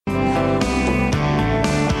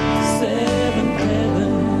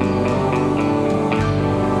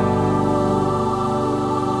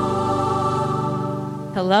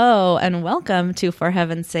Hello and welcome to For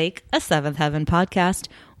Heaven's Sake, a Seventh Heaven podcast.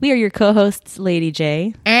 We are your co-hosts, Lady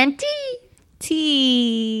J and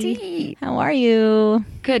T. How are you?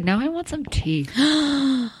 Good. Now I want some tea.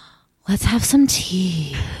 Let's have some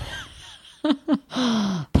tea.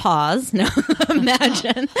 Pause. No,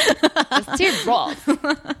 imagine. It's tea rolls.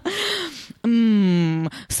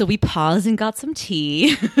 So we paused and got some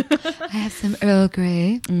tea. I have some Earl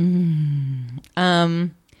Grey.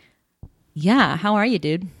 Yeah. How are you,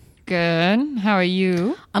 dude? Good. How are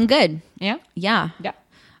you? I'm good. Yeah? Yeah. Yeah.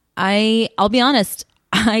 I'll be honest.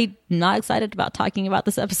 I'm not excited about talking about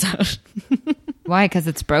this episode. Why? Because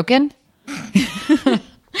it's broken?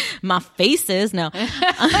 My face is. No.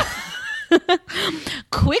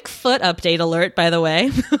 Quick foot update alert, by the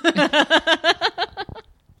way.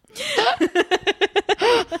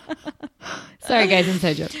 Sorry, guys.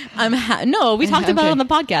 Inside joke. No, we talked about Okay. it on the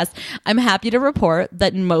podcast. I'm happy to report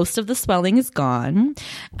that most of the swelling is gone.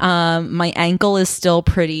 My ankle is still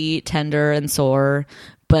pretty tender and sore,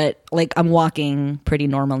 but like I'm walking pretty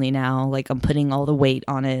normally now. Like I'm putting all the weight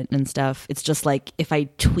on it and stuff. It's just like if I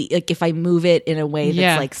if I move it in a way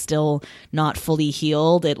that's like still not fully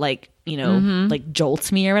healed, it like, you know, like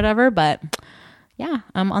jolts me or whatever. But yeah,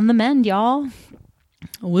 I'm on the mend, y'all.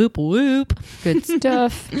 Whoop, whoop. Good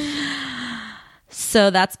stuff. So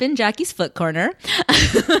that's been Jackie's Foot Corner.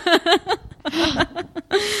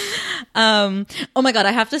 Oh my God,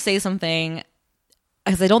 I have to say something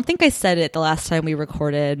because I don't think I said it the last time we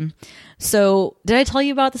recorded. So did I tell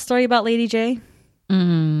you about the story about Lady J?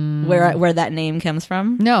 Where that name comes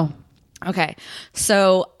from? No. Okay.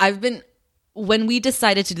 So when we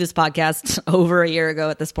decided to do this podcast over a year ago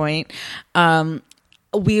at this point, I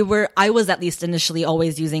was at least initially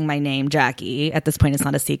always using my name, Jackie. At this point, it's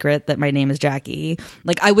not a secret that my name is Jackie.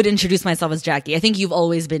 Like I would introduce myself as Jackie. I think you've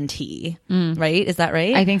always been T, right? Is that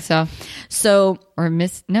right? I think so. So, Or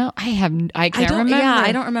Miss. No, I can't remember. Yeah,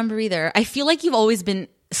 I don't remember either. I feel like you've always been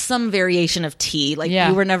some variation of T. Like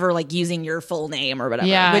you were never like using your full name or whatever.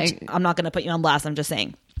 Yeah, which I'm not going to put you on blast. I'm just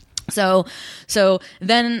saying. So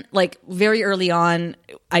then like very early on,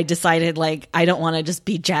 I decided like, I don't want to just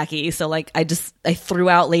be Jackie. So like, I threw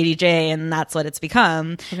out Lady J and that's what it's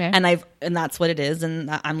become. Okay. And that's what it is. And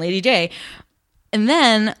I'm Lady J. And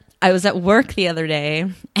then I was at work the other day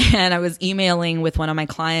and I was emailing with one of my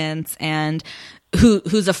clients and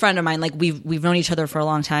who's a friend of mine. Like we've known each other for a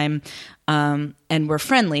long time. And we're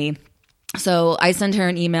friendly. So I send her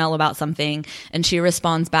an email about something and she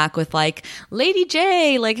responds back with like, Lady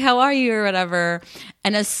J, like, how are you or whatever.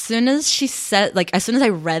 And as soon as I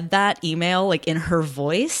read that email, like in her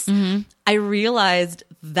voice, I realized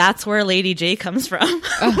that's where Lady J comes from.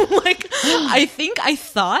 Like, I think I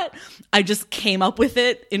thought I just came up with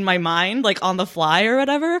it in my mind, like on the fly or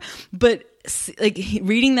whatever. But like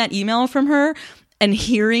reading that email from her, and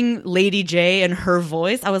hearing Lady J and her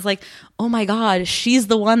voice, I was like, oh my God, she's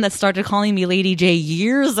the one that started calling me Lady J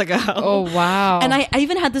years ago. Oh, wow. And I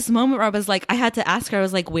even had this moment where I was like, I had to ask her, I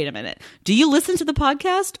was like, wait a minute, do you listen to the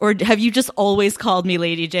podcast or have you just always called me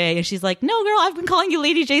Lady J? And she's like, no, girl, I've been calling you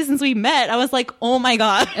Lady J since we met. I was like, oh my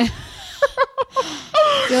God. You're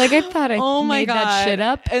like, I thought I made that shit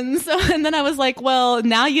up. And then I was like, well,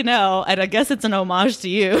 now you know, and I guess it's an homage to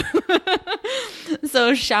you.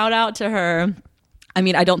 So shout out to her. I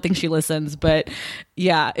mean, I don't think she listens, but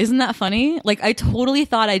yeah, isn't that funny? Like, I totally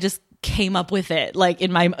thought I just came up with it, like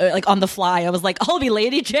in my, like on the fly. I was like, I'll be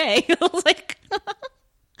Lady J. I was like,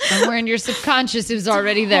 Somewhere in your subconscious is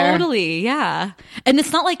already there. Totally, yeah. And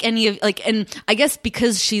it's not like any of like, and I guess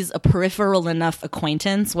because she's a peripheral enough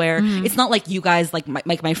acquaintance where it's not like you guys like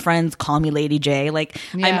my friends call me Lady J. Like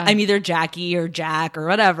I'm either Jackie or Jack or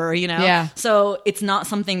whatever, you know. Yeah. So it's not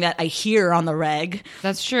something that I hear on the reg.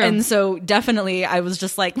 That's true. And so definitely, I was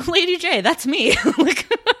just like, Lady J, that's me. Like.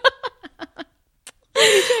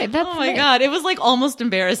 Oh my God. It was like almost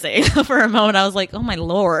embarrassing for a moment. I was like, oh my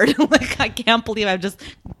Lord. Like, I can't believe I've just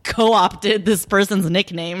co-opted this person's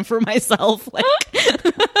nickname for myself. Like,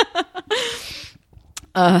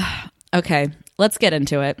 okay, let's get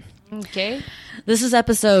into it. Okay. This is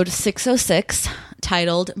episode 606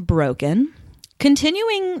 titled Broken,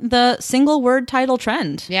 continuing the single word title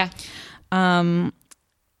trend. Yeah. And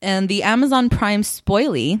the Amazon Prime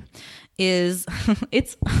spoilie is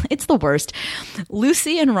it's the worst.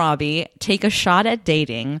 Lucy and Robbie take a shot at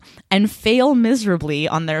dating and fail miserably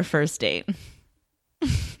on their first date.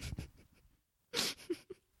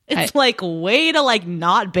 It's like way to like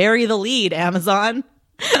not bury the lead, Amazon.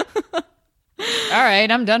 All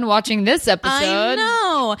right, I'm done watching this episode. I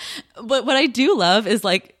know. But what I do love is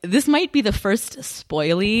like this might be the first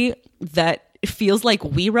spoilie that it feels like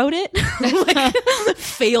we wrote it, like,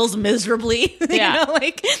 fails miserably. Yeah. You know,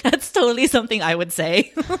 like that's totally something I would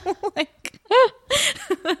say. Like,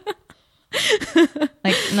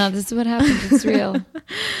 Like, no, this is what happened. It's real.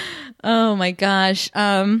 oh my gosh.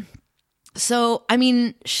 So, I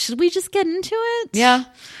mean, should we just get into it? Yeah.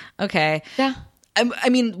 Okay. Yeah. I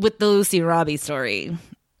mean, with the Lucy Robbie story.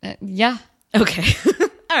 Yeah. Okay.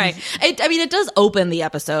 All right. I mean, it does open the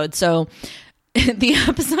episode. So the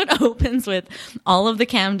episode opens with all of the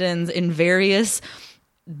Camdens in various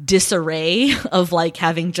disarray of like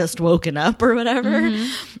having just woken up or whatever.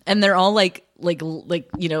 And they're all like,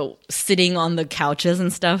 you know, sitting on the couches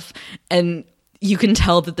and stuff. And you can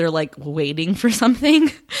tell that they're like waiting for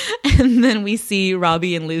something. And then we see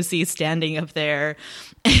Robbie and Lucy standing up there.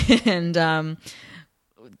 And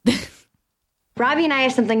Robbie and I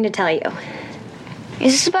have something to tell you.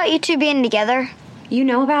 Is this about you two being together? You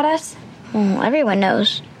know about us? Well, everyone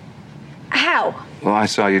knows. How? Well, I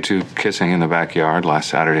saw you two kissing in the backyard last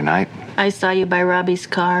Saturday night. I saw you by Robbie's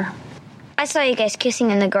car. I saw you guys kissing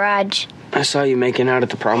in the garage. I saw you making out at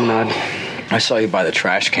the promenade. I saw you by the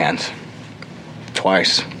trash cans.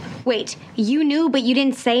 Twice. Wait, you knew but you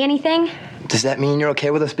didn't say anything? Does that mean you're okay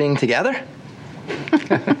with us being together?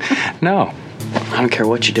 No. I don't care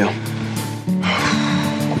what you do.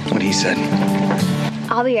 What he said.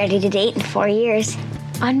 I'll be ready to date in 4 years.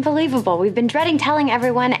 Unbelievable. We've been dreading telling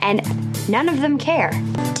everyone and none of them care.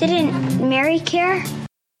 Didn't Mary care?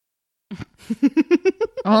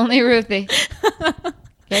 Only Ruthie.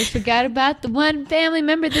 Guys forgot about the one family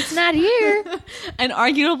member that's not here. and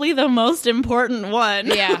arguably the most important one.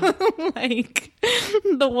 Yeah. Like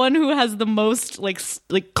the one who has the most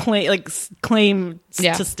claim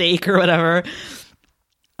Yeah. to stake or whatever.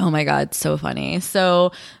 Oh my God, so funny.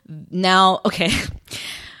 So now, okay.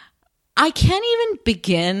 I can't even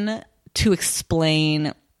begin to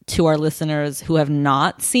explain to our listeners who have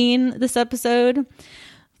not seen this episode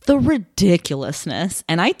the ridiculousness,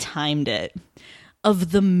 and I timed it,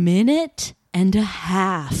 of the minute and a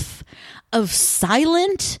half of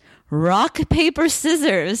silent rock, paper,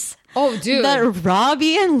 scissors. Oh, dude. That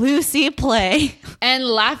Robbie and Lucy play. And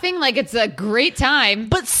laughing like it's a great time.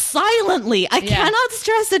 But silently. I cannot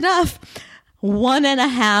stress enough.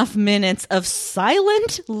 1.5 minutes of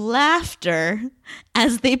silent laughter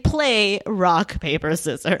as they play rock, paper,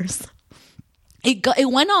 scissors. It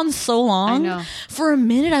went on so long. I know. For a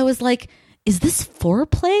minute, I was like, is this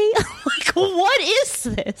foreplay? Like, what is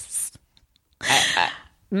this?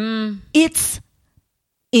 It's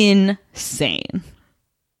insane.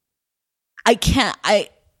 I can't. I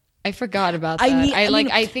forgot about that.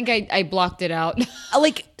 I think I blocked it out.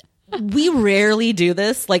 like. We rarely do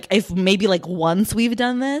this. Like, if maybe like once we've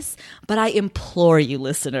done this, but I implore you,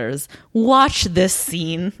 listeners, watch this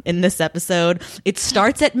scene in this episode. It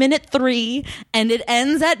starts at minute 3 and it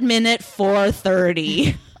ends at minute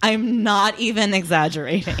 4:30. I'm not even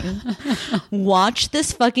exaggerating. Watch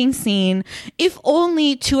this fucking scene, if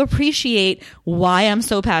only to appreciate why I'm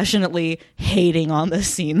so passionately hating on this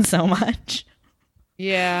scene so much.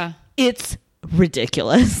 Yeah. It's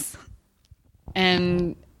ridiculous.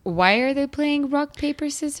 And why are they playing rock, paper,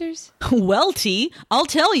 scissors? Well, T, I'll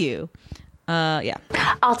tell you. Yeah.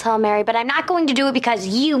 I'll tell Mary, but I'm not going to do it because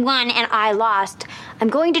you won and I lost. I'm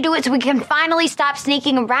going to do it so we can finally stop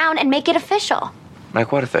sneaking around and make it official.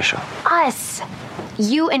 Like what official? Us.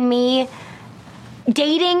 You and me.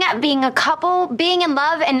 Dating, being a couple, being in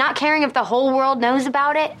love, and not caring if the whole world knows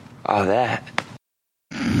about it. Oh, that.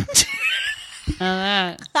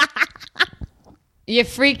 That. You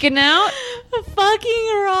freaking out?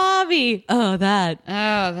 Fucking Robbie. Oh, that.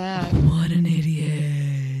 Oh, that. What an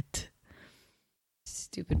idiot.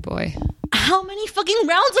 Stupid boy. How many fucking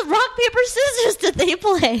rounds of rock, paper, scissors did they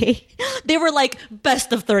play? They were like,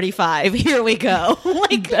 best of 35. Here we go.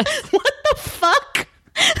 Like, what the fuck?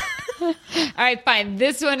 All right, fine.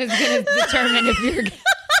 This one is going to determine if you're...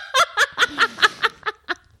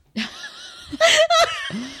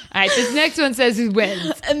 All right, this next one says who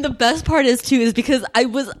wins. And the best part is too is because I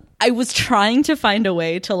was trying to find a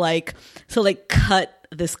way to cut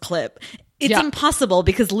this clip. It's impossible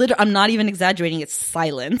because I'm not even exaggerating. It's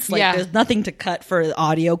silence. Like there's nothing to cut for the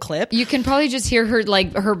audio clip. You can probably just hear her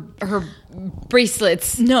her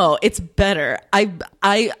bracelets. No, it's better.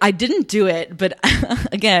 I didn't do it, but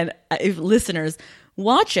again, if listeners,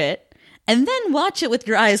 watch it and then watch it with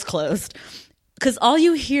your eyes closed. Because all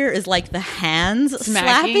you hear is like the hands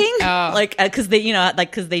slapping, like because they,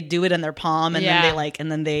 because they do it in their palm, and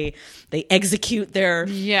then they execute their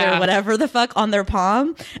whatever the fuck on their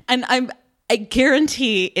palm, and I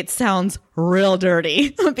guarantee it sounds real dirty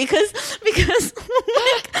because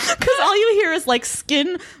all you hear is like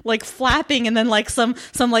skin like flapping and then like some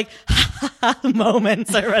like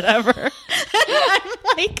moments or whatever. And I'm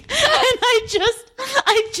like, and I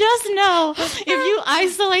just know if you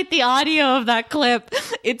isolate the audio of that clip,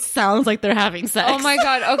 it sounds like they're having sex. Oh my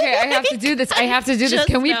God. Okay, I have to do this. I have to do this.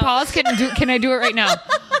 Can we pause? Can I do it right now?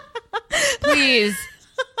 Please.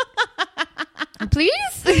 Please?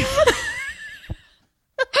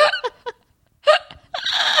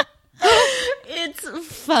 It's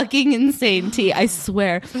fucking insane, T. I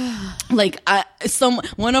swear. Like,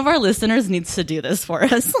 one of our listeners needs to do this for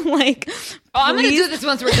us. Like, I'm going to do this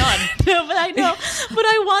once we're done. No, but I know. But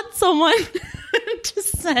I want someone to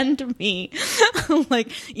send me, like,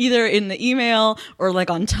 either in the email or like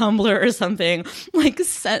on Tumblr or something. Like,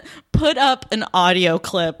 put up an audio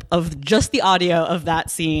clip of just the audio of that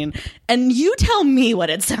scene, and you tell me what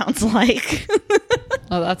it sounds like.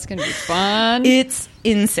 Oh, that's going to be fun. It's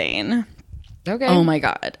insane. Okay. Oh my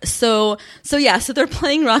God. So they're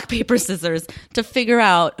playing rock, paper, scissors to figure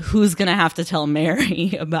out who's going to have to tell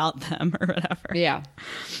Mary about them or whatever. Yeah.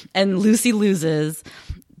 And Lucy loses.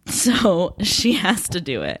 So she has to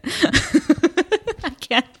do it.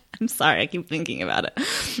 I'm sorry. I keep thinking about it.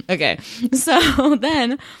 Okay.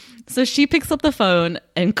 So she picks up the phone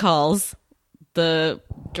and calls the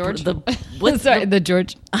George. The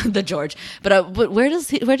George. The George. But where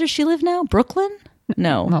does she live now? Brooklyn?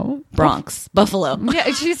 No. Bronx. Buffalo.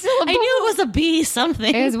 Yeah, she's still I knew it was a B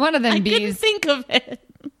something. It was one of them I B's. couldn't think of it.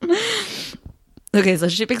 Okay, so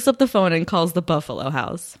she picks up the phone and calls the Buffalo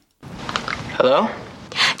house. Hello?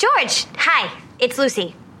 George, hi. It's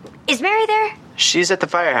Lucy. Is Mary there? She's at the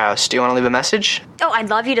firehouse. Do you want to leave a message? Oh, I'd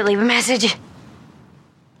love you to leave a message.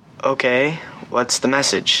 Okay. What's the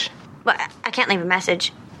message? But I can't leave a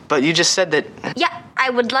message. But you just said that... Yeah, I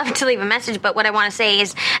would love to leave a message, but what I want to say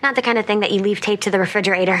is not the kind of thing that you leave taped to the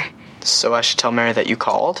refrigerator. So I should tell Mary that you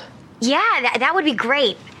called? Yeah, that would be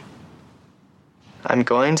great. I'm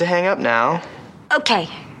going to hang up now. Okay.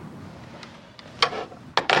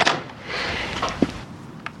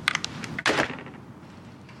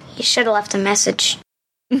 You should have left a message.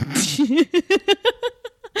 Ruthie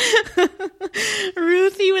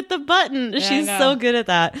with the button. She's so good at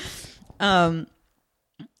that.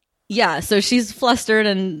 Yeah, so she's flustered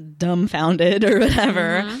and dumbfounded or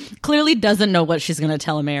whatever. Mm-hmm. Clearly doesn't know what she's going to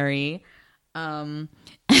tell Mary. And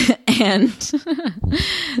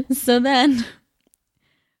so then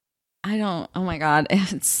oh my God,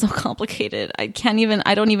 it's so complicated. I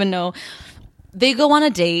don't even know. They go on a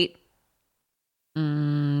date.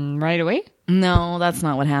 Right away? No, that's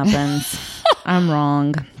not what happens. I'm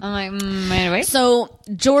wrong. I'm like, right away? So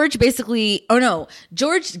George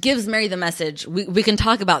George gives Mary the message. We can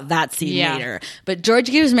talk about that scene later. But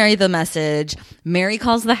George gives Mary the message. Mary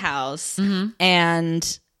calls the house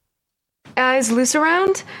and... Is Luce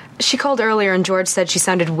around? She called earlier and George said she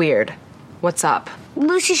sounded weird. What's up?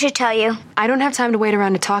 Lucy should tell you. I don't have time to wait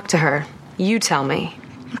around to talk to her. You tell me.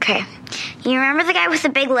 Okay. You remember the guy with the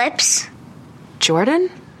big lips?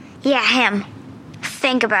 Jordan? Yeah, him.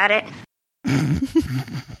 Think about it.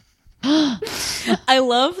 I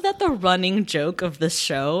love that the running joke of this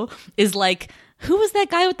show is like, who was that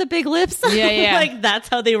guy with the big lips? Yeah. Like, that's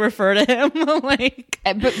how they refer to him. Like,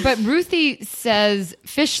 but Ruthie says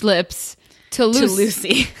fish lips to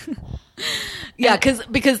Lucy. Yeah,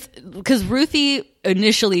 because Ruthie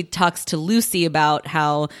initially talks to Lucy about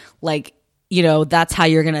how, like, you know, that's how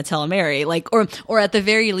you're gonna tell Mary, like, or at the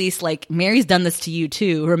very least, like, Mary's done this to you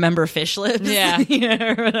too. Remember fish lips? Yeah,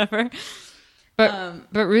 or whatever. But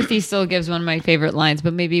Ruthie still gives one of my favorite lines.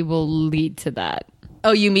 But maybe we'll lead to that.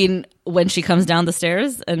 Oh, you mean when she comes down the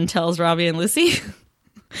stairs and tells Robbie and Lucy?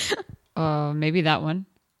 Maybe that one.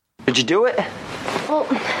 Did you do it? Well,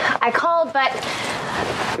 I called, but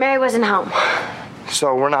Mary wasn't home.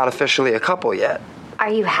 So we're not officially a couple yet?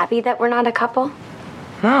 Are you happy that we're not a couple?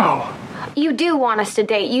 No. You do want us to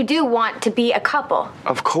date. You do want to be a couple.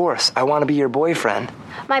 Of course. I want to be your boyfriend.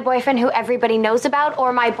 My boyfriend who everybody knows about,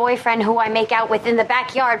 or my boyfriend who I make out with in the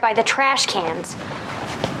backyard by the trash cans?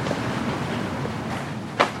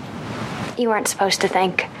 You weren't supposed to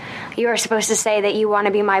think. You were supposed to say that you want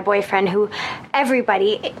to be my boyfriend who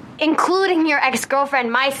everybody, including your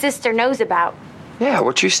ex-girlfriend, my sister, knows about. Yeah,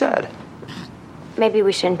 what you said. Maybe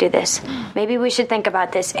we shouldn't do this. Maybe we should think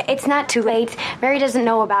about this. It's not too late. Mary doesn't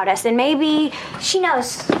know about us, and maybe... She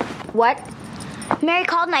knows. What? Mary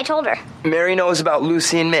called and I told her. Mary knows about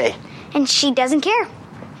Lucy and me. And she doesn't care.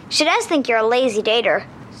 She does think you're a lazy dater.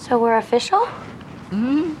 So we're official?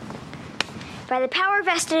 Mm-hmm. By the power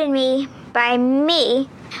vested in me, by me,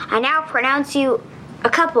 I now pronounce you a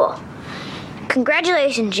couple.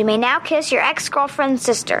 Congratulations, you may now kiss your ex-girlfriend's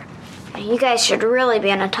sister. You guys should really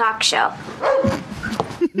be on a talk show.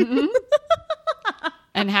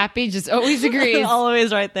 And Happy just always agrees.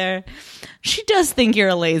 Always right there. She does think you're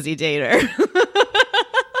a lazy dater.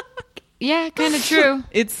 Yeah, kind of true.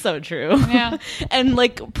 It's so true. Yeah. And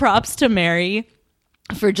like props to Mary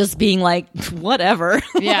for just being like, whatever.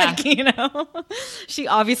 Yeah. Like, you know, she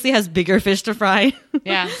obviously has bigger fish to fry.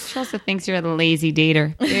 Yeah. She also thinks you're a lazy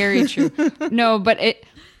dater. Very true. No, but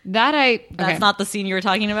That's not the scene you were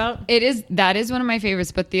talking about? That is one of my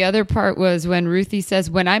favorites. But the other part was when Ruthie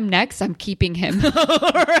says, when I'm next, I'm keeping him.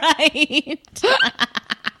 Right.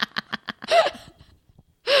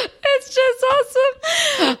 It's just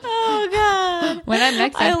awesome. Oh god. When I'm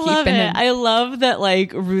next, I'm keeping him. I love that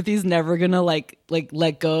like Ruthie's never gonna like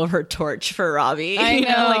let go of her torch for Robbie. I You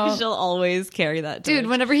know. Like she'll always carry that torch. Dude,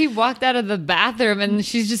 whenever he walked out of the bathroom and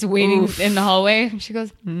she's just waiting in the hallway, she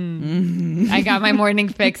goes, I got my morning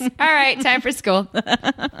fix. All right, time for school.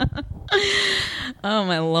 Oh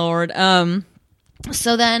my lord.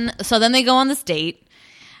 So then they go on this date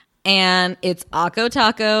and it's Akko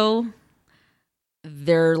Taco.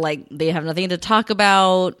 They're like, they have nothing to talk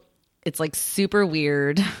about. It's like super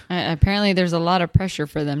weird. Apparently there's a lot of pressure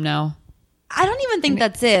for them now. I don't even think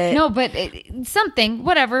that's it. No, but something,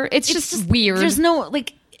 whatever. It's just weird. There's no,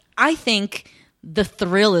 like, I think the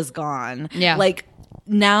thrill is gone. Yeah. Like,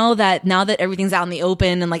 now that everything's out in the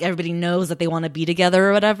open and like everybody knows that they want to be together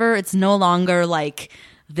or whatever, it's no longer like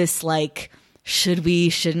this like, should we,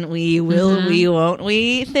 shouldn't we, will we, won't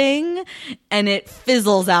we thing. And it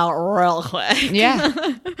fizzles out real quick. Yeah.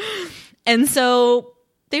 And so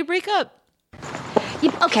they break up.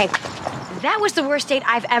 Okay, that was the worst date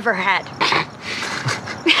I've ever had.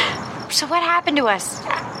 So what happened to us?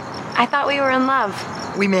 I thought we were in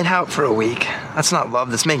love. We made out for a week. That's not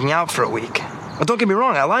love, that's making out for a week. Well, don't get me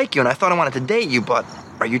wrong, I like you and I thought I wanted to date you, but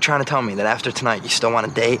are you trying to tell me that after tonight you still want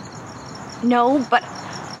to date? No, but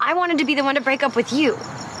I wanted to be the one to break up with you.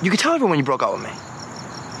 You could tell everyone you broke up with me.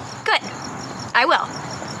 Good. I will.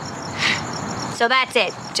 So that's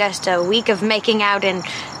it. Just a week of making out in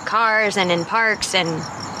cars and in parks and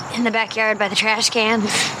in the backyard by the trash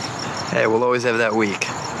cans. Hey, we'll always have that week.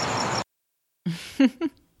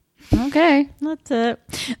 Okay. That's it.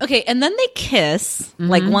 Okay, and then they kiss,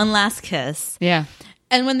 like one last kiss. Yeah.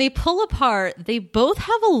 And when they pull apart, they both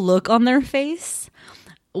have a look on their face.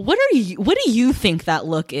 What do you think that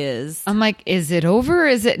look is? I'm like, is it over or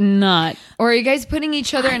is it not? Or are you guys putting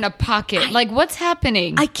each other in a pocket? Like, what's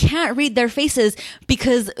happening? I can't read their faces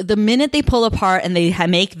because the minute they pull apart and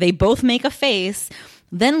they both make a face,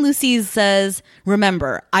 then Lucy says,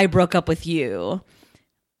 "Remember, I broke up with you."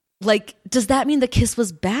 Like, does that mean the kiss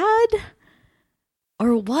was bad?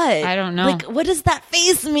 Or what? I don't know. Like, what does that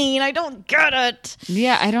face mean? I don't get it.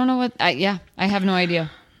 Yeah, I don't know what. I have no idea.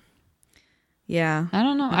 Yeah. I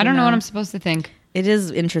don't know. I don't know what I'm supposed to think. It is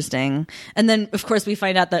interesting. And then, of course, we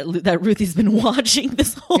find out that Ruthie's been watching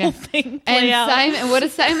this whole thing play out. Simon, what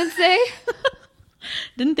does Simon say?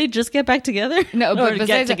 Didn't they just get back together? No, but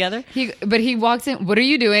get together. He walks in. What are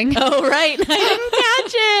you doing? Oh, right. I didn't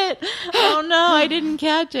catch it. Oh, no, I didn't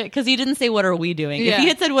catch it. Because he didn't say, what are we doing? Yeah. If he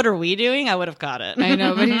had said, what are we doing? I would have caught it. I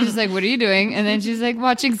know, but he's just like, what are you doing? And then she's like,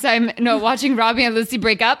 watching Robbie and Lucy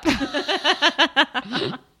break up.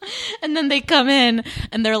 And then they come in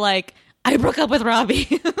and they're like, I broke up with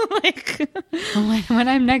Robbie. Like, when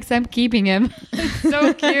I'm next, I'm keeping him. It's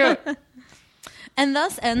so cute. And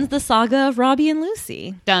thus ends the saga of Robbie and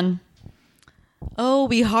Lucy. Done. Oh,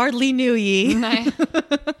 we hardly knew ye. All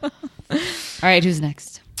right, who's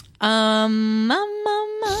next? Simon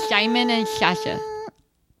and Sasha.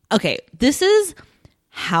 Okay, this is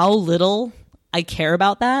how little I care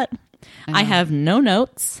about that. I have no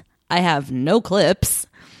notes. I have no clips.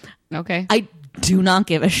 Okay. I do not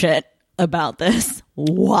give a shit about this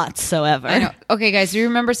whatsoever. I know. Okay, guys, do you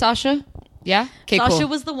remember Sasha? Yeah? Okay, Sasha cool.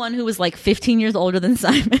 was the one who was like 15 years older than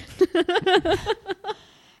Simon.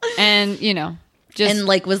 And, just... And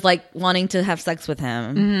like was like wanting to have sex with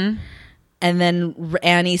him. Mm-hmm. And then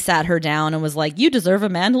Annie sat her down and was like, you deserve a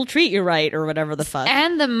man who'll treat you right, or whatever the fuck.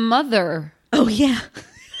 And the mother. Oh, yeah.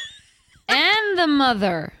 And the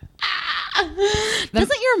mother.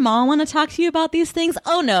 Doesn't your mom want to talk to you about these things?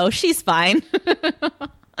 Oh, no, she's fine.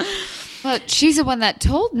 But she's the one that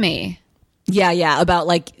told me. Yeah, about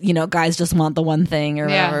like, guys just want the one thing or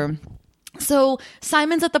whatever. So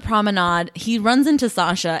Simon's at the promenade. He runs into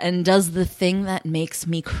Sasha and does the thing that makes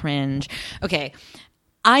me cringe. Okay,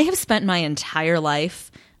 I have spent my entire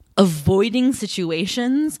life avoiding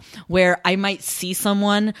situations where I might see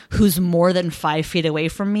someone who's more than 5 feet away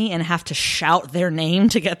from me and have to shout their name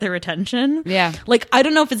to get their attention. Yeah. Like, I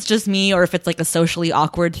don't know if it's just me or if it's like a socially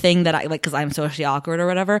awkward thing that I like, because I'm socially awkward or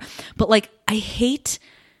whatever. But like, I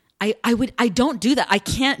don't do that. I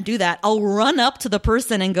can't do that. I'll run up to the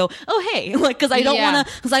person and go, "Oh, hey," like, because I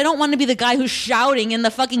don't want to be the guy who's shouting in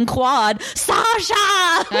the fucking quad, "Sasha!"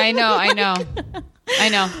 I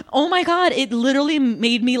know. Oh my God, it literally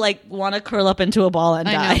made me like want to curl up into a ball and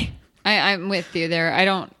die. I'm with you there. I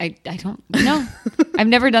don't know. I've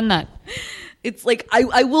never done that. It's like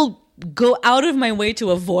I will go out of my way to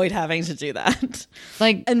avoid having to do that.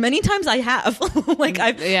 Like, and many times I have.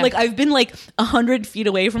 I've been like 100 feet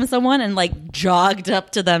away from someone and like jogged up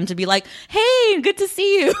to them to be like, "Hey, good to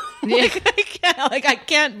see you." I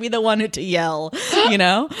can't be the one to yell, you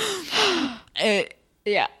know?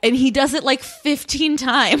 Yeah. And he does it like 15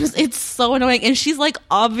 times. It's so annoying. And she's like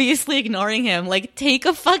obviously ignoring him. Like, take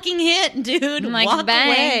a fucking hit, dude. Like, walk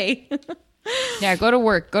away. Yeah, go to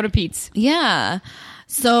work. Go to Pete's. Yeah.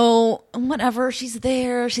 So whatever, she's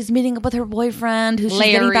there. She's meeting up with her boyfriend, who she's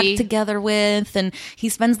getting back together with, and he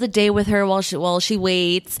spends the day with her while she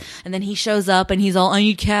waits. And then he shows up and he's all, "I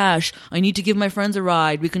need cash. I need to give my friends a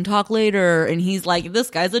ride. We can talk later." And he's like, "This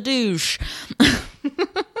guy's a douche."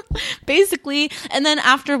 Basically. And then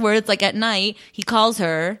afterwards, like at night, he calls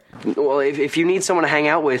her. Well, if you need someone to hang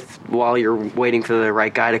out with while you're waiting for the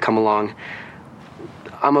right guy to come along,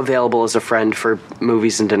 I'm available as a friend for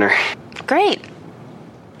movies and dinner. Great.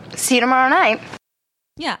 See you tomorrow night.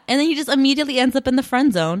 Yeah. And then he just immediately ends up in the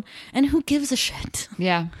friend zone. And who gives a shit?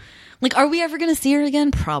 Yeah. Like, are we ever going to see her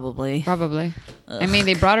again? Probably. Ugh. I mean,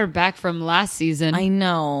 they brought her back from last season. I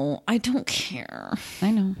know. I don't care.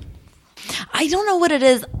 I know. I don't know what it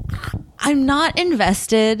is. I'm not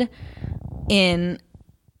invested in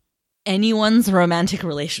anyone's romantic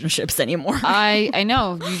relationships anymore. I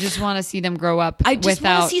know. You just want to see them grow up. I just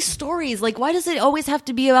want to see stories. Like, why does it always have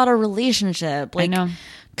to be about a relationship? Like, I know.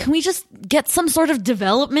 Can we just get some sort of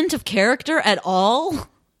development of character at all?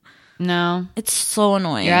 No. It's so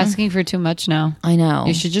annoying. You're asking for too much now. I know.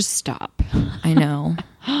 You should just stop. I know.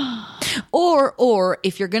 Or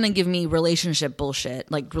if you're gonna give me relationship bullshit,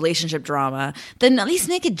 like relationship drama, then at least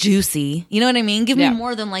make it juicy. You know what I mean? Give me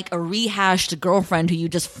more than like a rehashed girlfriend who you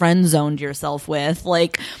just friend zoned yourself with. You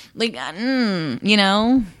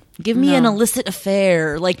know? Give me an illicit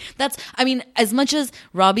affair. Like, that's, I mean, as much as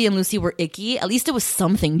Robbie and Lucy were icky, at least it was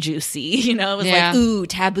something juicy, you know? It was like, ooh,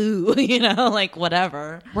 taboo, you know? Like,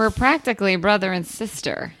 whatever. We're practically brother and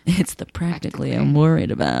sister. It's the practically I'm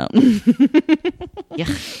worried about.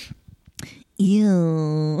 Yeah.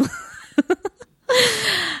 Ew.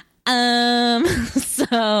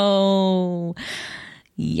 So,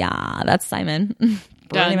 yeah, that's Simon.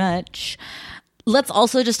 Pretty much. Let's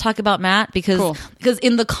also just talk about Matt because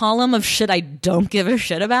in the column of shit I don't give a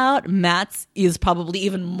shit about, Matt's is probably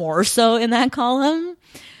even more so in that column.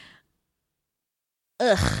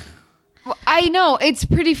 Ugh. Well, I know. It's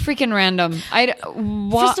pretty freaking random.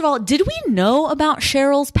 First of all, did we know about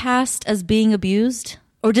Cheryl's past as being abused?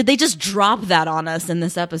 Or did they just drop that on us in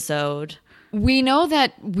this episode? We know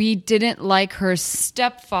that we didn't like her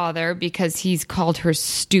stepfather because he's called her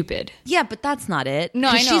stupid. Yeah, but that's not it. No,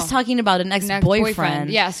 I know. She's talking about an ex-boyfriend.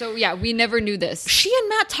 Yeah, so yeah, we never knew this. She and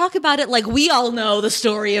Matt talk about it like we all know the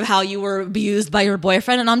story of how you were abused by your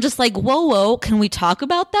boyfriend. And I'm just like, whoa, can we talk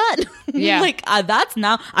about that? Yeah. Like, that's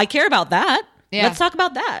now, I care about that. Yeah. Let's talk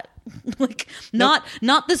about that. Like, not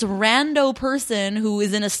this rando person who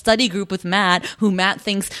is in a study group with Matt, who Matt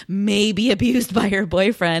thinks may be abused by her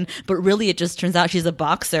boyfriend, but really it just turns out she's a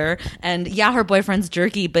boxer. And yeah, her boyfriend's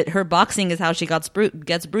jerky, but her boxing is how she gets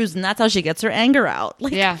bruised, and that's how she gets her anger out.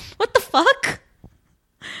 Like, yeah. What the fuck?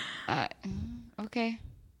 Okay.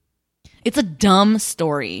 It's a dumb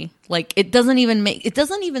story. Like, it doesn't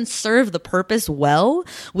even serve the purpose well,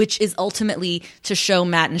 which is ultimately to show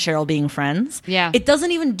Matt and Cheryl being friends. Yeah. It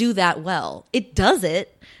doesn't even do that well. It does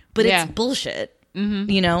it, but it's bullshit.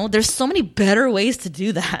 Mm-hmm. You know, there's so many better ways to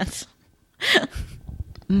do that.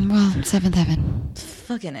 Well, seventh heaven.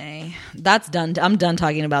 Fucking A. That's done. I'm done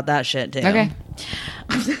talking about that shit, too. Okay.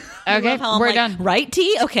 Okay, we're done. Right,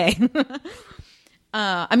 T? Okay.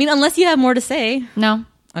 I mean, unless you have more to say. No.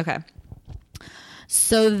 Okay.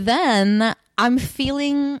 So then I'm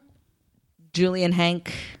feeling Julie and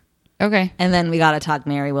Hank. Okay. And then we got to talk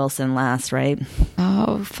Mary Wilson last, right?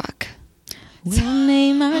 Oh, fuck. We'll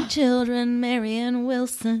name our children Mary and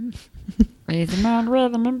Wilson. Raising on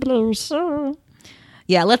rhythm and blues. So.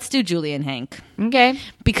 Yeah, let's do Julie and Hank. Okay.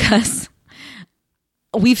 Because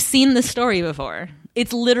we've seen this story before.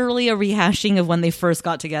 It's literally a rehashing of when they first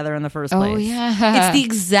got together in the first place. Oh, yeah. It's the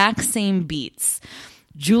exact same beats.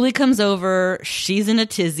 Julie comes over, she's in a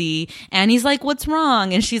tizzy, Annie's like, what's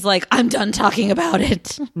wrong? And she's like, I'm done talking about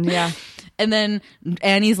it. Yeah. And then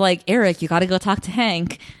Annie's like, Eric, you got to go talk to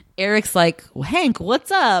Hank. Eric's like, well, Hank,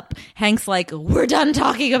 what's up? Hank's like, we're done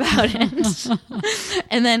talking about it.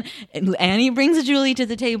 And then Annie brings Julie to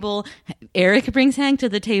the table. Eric brings Hank to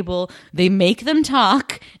the table. They make them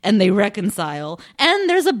talk and they reconcile. And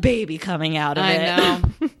there's a baby coming out of it. I know.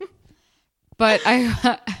 But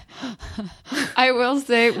I will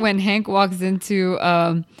say when Hank walks into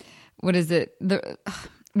what is it?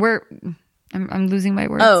 I'm losing my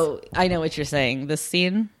words. Oh, I know what you're saying. This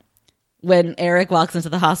scene when Eric walks into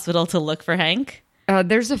the hospital to look for Hank.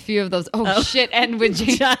 There's a few of those. Oh. Shit! And with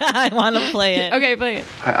Jane. I want to play it. Okay, play it.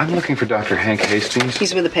 I'm looking for Dr. Hank Hastings.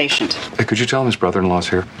 He's with a patient. Could you tell him his brother-in-law's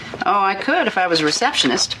here? Oh, I could if I was a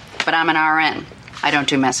receptionist, but I'm an RN. I don't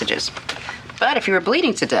do messages. But if you were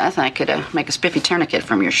bleeding to death, I could make a spiffy tourniquet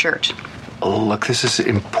from your shirt. Oh, look, this is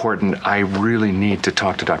important. I really need to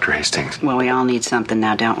talk to Dr. Hastings. Well, we all need something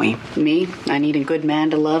now, don't we? Me, I need a good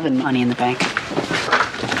man to love and money in the bank.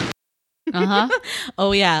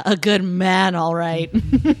 Oh, yeah, a good man, all right.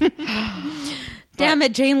 Damn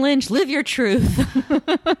it, Jane Lynch, live your truth.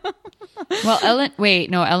 Well,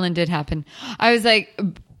 Ellen did happen. I was like,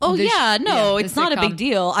 it's not a big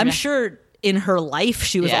deal. I'm sure in her life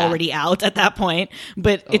she was already out at that point,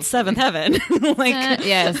 but it's Seventh Heaven.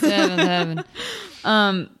 Seventh Heaven.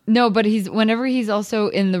 No, but whenever he's also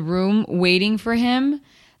in the room waiting for him,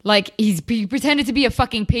 like he pretended to be a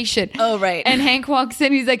fucking patient. Oh, right. And Hank walks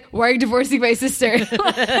in, he's like, why are you divorcing my sister? Just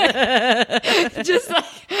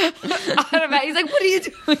like automatic. He's like, what are you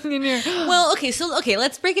doing in here? Well, okay,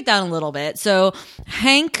 let's break it down a little bit. So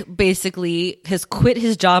Hank basically has quit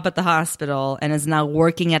his job at the hospital and is now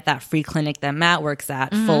working at that free clinic that Matt works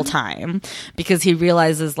at full time because he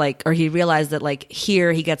realized that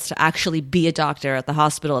here he gets to actually be a doctor. At the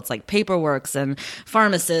hospital it's like paperworks and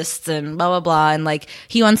pharmacists and blah blah blah, and like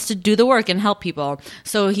he wants to do the work and help people.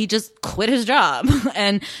 So he just quit his job.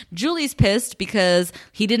 And Julie's pissed because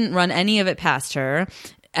he didn't run any of it past her.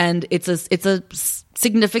 And it's a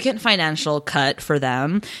significant financial cut for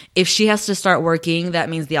them. If she has to start working, that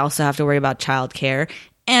means they also have to worry about childcare.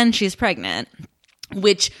 And she's pregnant,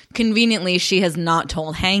 which conveniently she has not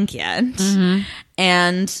told Hank yet.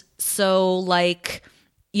 And so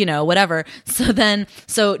whatever.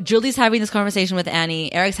 So Julie's having this conversation with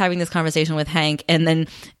Annie. Eric's having this conversation with Hank. And then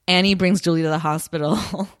Annie brings Julie to the hospital.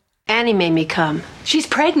 Annie made me come. She's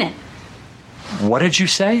pregnant. What did you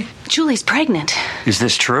say? Julie's pregnant. Is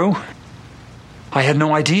this true? I had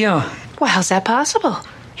no idea. Well, how's that possible?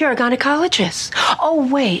 You're a gynecologist. Oh,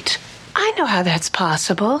 wait. I know how that's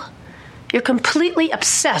possible. You're completely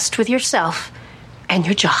obsessed with yourself and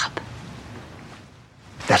your job.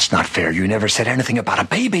 That's not fair. You never said anything about a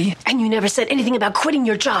baby. And you never said anything about quitting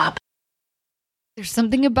your job. There's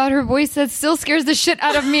something about her voice that still scares the shit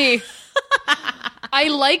out of me. I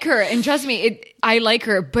like her, and trust me, I like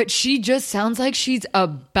her, but she just sounds like she's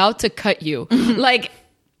about to cut you. Like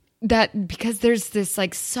that, because there's this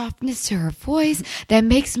like softness to her voice that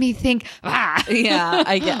makes me think,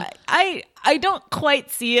 Yeah, I don't quite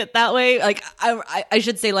see it that way. Like I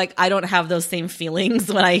should say, like, I don't have those same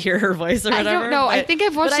feelings when I hear her voice or whatever. I don't know. I think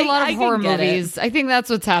I've watched a lot of horror movies. I think that's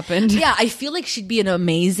what's happened. Yeah, I feel like she'd be an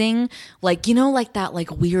amazing, like, like that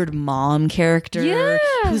like weird mom character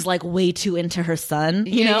who's like way too into her son.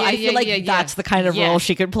 I feel like that's the kind of role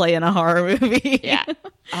she could play in a horror movie. Yeah.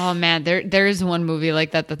 Oh man, there is one movie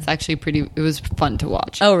like that that's actually it was fun to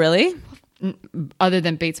watch. Oh really? Other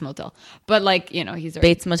than Bates Motel, but like he's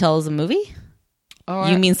Bates Motel is a movie. Oh,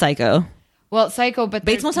 you mean Psycho? Well, Psycho, but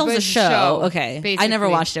Bates Motel was a show. Okay, basically. I never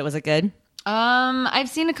watched it. Was it good? I've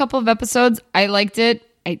seen a couple of episodes. I liked it.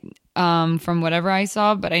 From whatever I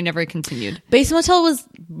saw, but I never continued. Bates Motel was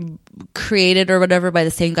created or whatever by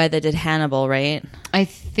the same guy that did Hannibal, right? I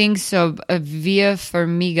think so. Via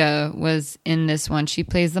Farmiga was in this one. She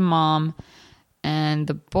plays the mom, and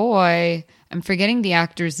the boy, I'm forgetting the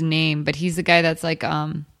actor's name, but he's the guy that's like,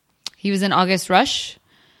 he was in August Rush.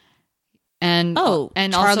 And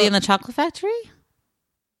Charlie also, and the Chocolate Factory?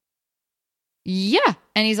 Yeah.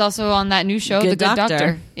 And he's also on that new show, The Good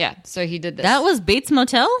Doctor. Yeah. So he did this. That was Bates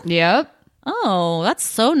Motel? Yep. Oh, that's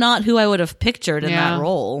so not who I would have pictured in that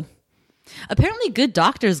role. Apparently Good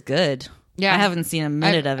Doctor's good. Yeah. I haven't seen a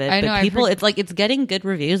minute of it. But people, it's getting good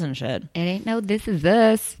reviews and shit. It ain't no This Is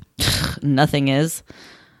Us. Nothing is.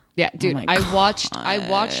 Yeah, dude, my I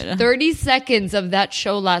watched 30 seconds of that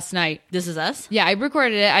show last night. This Is Us? Yeah, I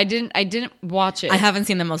recorded it. I didn't watch it. I haven't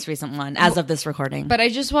seen the most recent one as of this recording. But I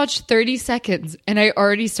just watched 30 seconds and I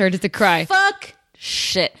already started to cry. Fuck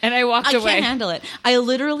shit. And I walked away. I can't handle it.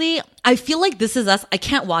 I feel like This Is Us, I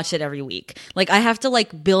can't watch it every week. Like, I have to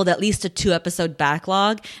like build at least a 2-episode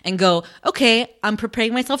backlog and go, okay, I'm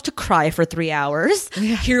preparing myself to cry for 3 hours.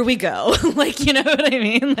 Yeah. Here we go. Like, you know what I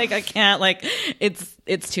mean? Like, I can't, like,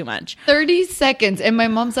 it's too much. 30 seconds. And my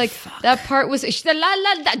mom's like, that part was, she said, la,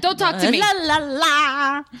 la, la, don't talk to me. La, la,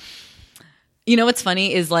 la. You know what's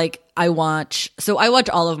funny is like I watch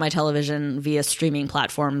all of my television via streaming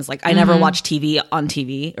platforms. Like I never watch TV on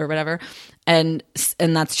TV or whatever. And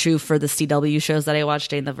that's true for the CW shows that I watch,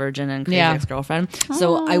 Jane the Virgin and Crazy Ex-Girlfriend.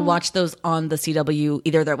 So I watch those on the CW,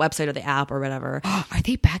 either their website or the app or whatever. Are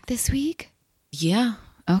they back this week? Yeah.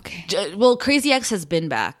 Okay. Well, Crazy Ex has been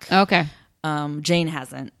back. Okay. Jane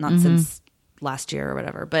hasn't, not since last year or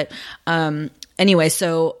whatever. But anyway,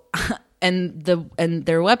 so and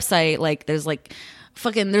their website, like there's like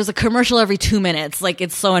there's a commercial every 2 minutes. Like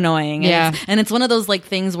it's so annoying. And it's one of those like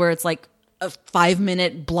things where it's like a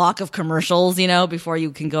 5-minute block of commercials, you know, before you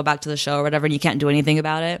can go back to the show or whatever, and you can't do anything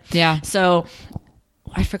about it. Yeah. So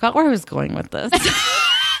I forgot where I was going with this.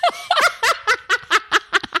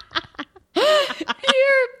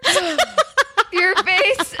 Your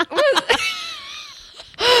face was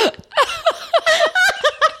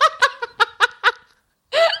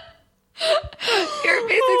your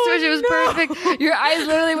face expression was perfect. Your eyes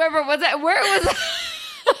literally went from where was it?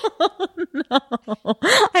 Oh, no.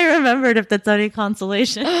 I remembered, if that's any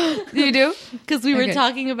consolation. You do? Because we were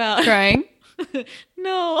talking about crying.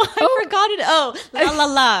 No, I forgot it. Oh, la la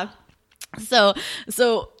la.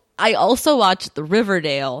 So I also watched the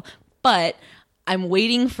Riverdale, but I'm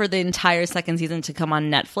waiting for the entire second season to come on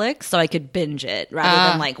Netflix so I could binge it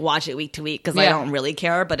rather than like watch it week to week, because I don't really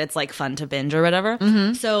care, but it's like fun to binge or whatever.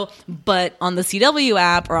 So, but on the CW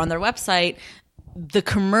app or on their website, the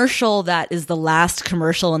commercial that is the last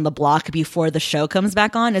commercial in the block before the show comes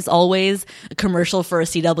back on is always a commercial for a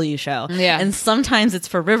CW show. Yeah. And sometimes it's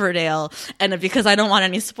for Riverdale. And because I don't want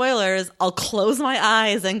any spoilers, I'll close my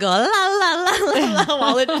eyes and go la la la la la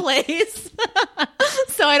while it plays.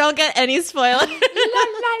 So I don't get any spoilers. La, la,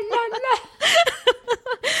 la, la.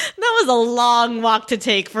 That was a long walk to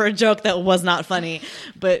take for a joke that was not funny,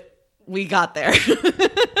 but we got there.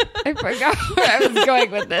 I forgot where I was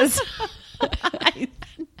going with this.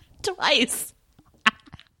 Twice.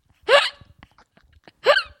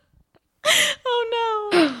 Oh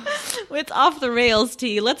no. It's off the rails,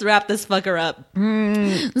 T. Let's wrap this fucker up.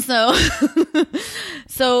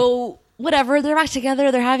 So whatever, they're back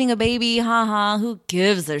together, they're having a baby, haha, who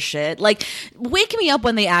gives a shit? Like, wake me up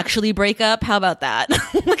when they actually break up. How about that?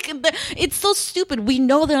 Like, it's so stupid. We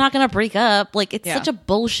know they're not gonna break up. Like, it's such a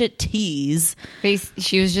bullshit tease.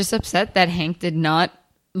 She was just upset that Hank did not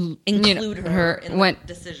include her in the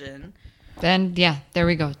decision. Then there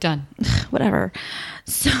we go, done. Whatever.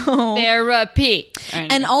 So therapy.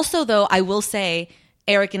 And also, though, I will say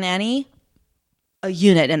Eric and Annie, a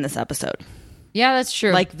unit in this episode. Yeah, that's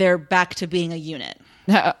true. Like, they're back to being a unit.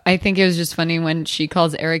 I think it was just funny when she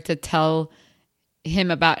calls Eric to tell him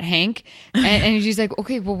about Hank, and she's like,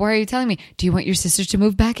 okay, well, why are you telling me? Do you want your sisters to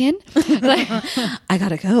move back in? Like, I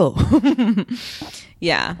gotta go.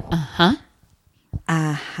 Yeah.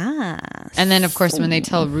 And then, of course, when they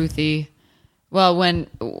tell Ruthie,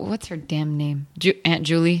 what's her damn name? Aunt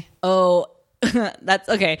Julie? Oh, that's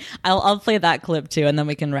okay. I'll play that clip too, and then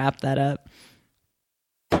we can wrap that up.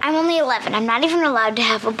 I'm only 11. I'm not even allowed to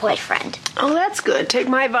have a boyfriend. Oh, that's good. Take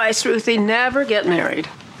my advice, Ruthie. Never get married.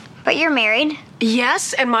 But you're married.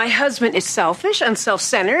 Yes, and my husband is selfish and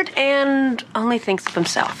self-centered and only thinks of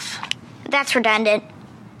himself. That's redundant.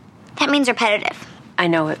 That means repetitive. I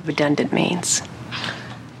know what redundant means.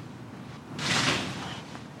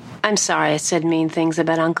 I'm sorry I said mean things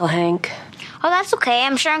about Uncle Hank. Oh, that's okay.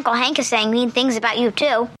 I'm sure Uncle Hank is saying mean things about you,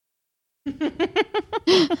 too.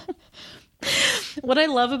 What I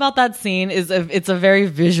love about that scene is it's a very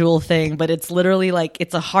visual thing, but it's literally like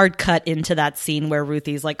it's a hard cut into that scene where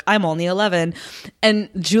Ruthie's like, I'm only 11. And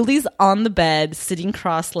Julie's on the bed, sitting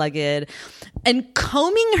cross-legged and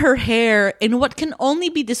combing her hair in what can only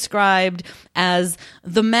be described as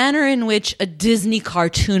the manner in which a Disney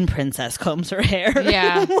cartoon princess combs her hair.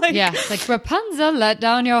 Yeah. Like Rapunzel, let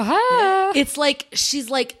down your hair. It's like she's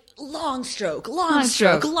like long stroke, Long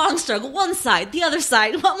stroke. one side, the other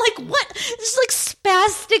side. I'm like, what? It's like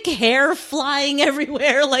spastic hair flying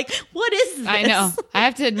everywhere. Like, what is this? I know. I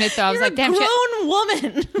have to admit, though, I was You're like, damn, a grown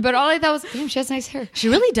woman. but all I thought was, damn, she has nice hair. She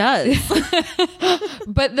really does.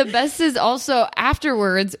 But the best is also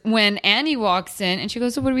afterwards when Annie walks in and she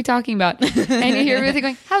goes, so what are we talking about? And you hear Ruthie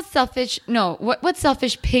going, how selfish, no, what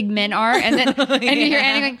selfish pig men are. And then and you hear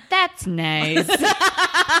Annie going, that's nice.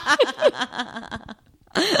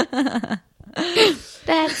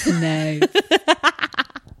 That's nice.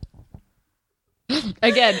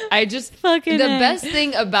 Again, I just Fucking the A. best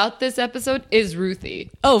thing about this episode is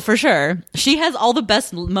Ruthie. Oh, for sure. She has all the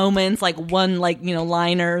best moments, like one, like, you know,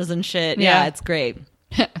 liners and shit. Yeah, Yeah. it's great.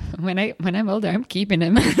 When I'm older, I'm keeping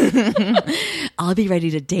him. I'll be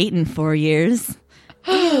ready to date in 4 years.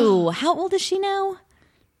 Ew, how old is she now?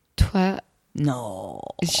 12. No.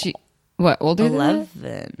 Is she what, older than that?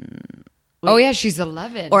 11. Oh yeah, she's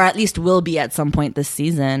 11. Or at least will be at some point this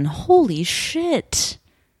season. Holy shit.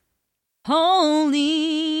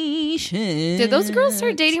 Holy shit. Did those girls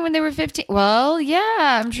start dating when they were 15? Well,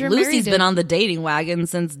 yeah, I'm sure Mary Lucy's did. been on the dating wagon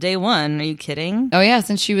since day one. Are you kidding? Oh yeah,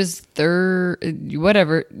 since she was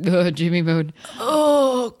whatever. Jimmy mode.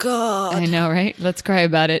 Oh, God. I know, right? Let's cry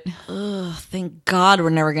about it. Ugh, thank God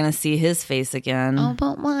we're never going to see his face again. Oh,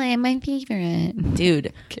 but why? My favorite.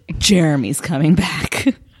 Dude, Jeremy's coming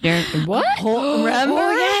back. What? Remember?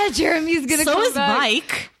 Oh yeah, Jeremy's gonna So come is back.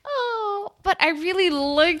 Mike. Oh, but I really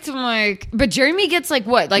liked Mike. But Jeremy gets like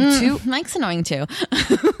what? Like 2? Mike's annoying too.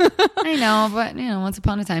 I know, but you know, once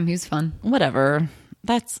upon a time he was fun. Whatever.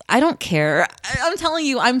 I don't care. I'm telling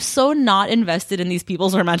you, I'm so not invested in these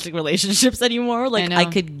people's romantic relationships anymore. Like, know. I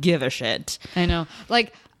could give a shit. I know.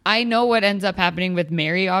 Like, I know what ends up happening with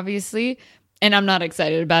Mary, obviously, and I'm not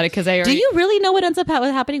excited about it because I already... Do you really know what ends up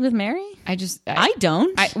happening with Mary? I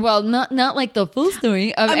don't. Well, not like the full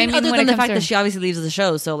story. I mean, other when than it the comes fact to that she obviously leaves the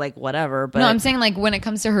show, so like whatever. But no, I'm saying like when it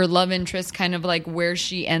comes to her love interest, kind of like where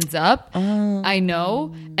she ends up. I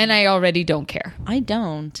know, and I already don't care. I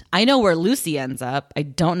don't. I know where Lucy ends up. I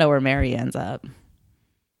don't know where Mary ends up.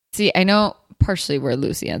 See, I know partially where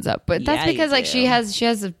Lucy ends up, but that's Yeah, because you like do. she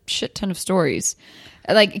has a shit ton of stories,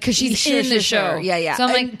 like because she's in the show. Yeah, yeah. So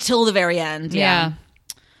I'm like, until the very end. yeah.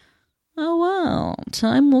 Oh, well,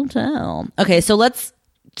 time will tell. Okay, so let's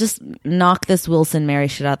just knock this Wilson Mary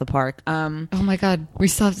shit out the park. Oh my God, we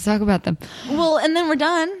still have to talk about them. Well, and then we're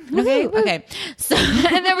done. Okay, Woo-hoo. okay. So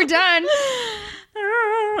And then we're done.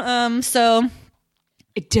 So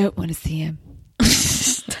I don't want to see him.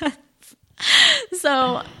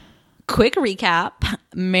 So quick recap.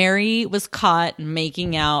 Mary was caught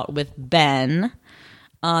making out with Ben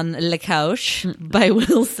on Le Couch by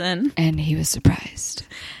Wilson. And he was surprised.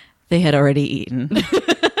 They had already eaten.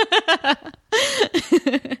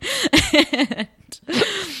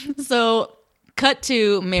 So cut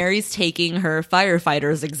to Mary's taking her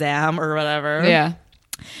firefighter's exam or whatever. Yeah.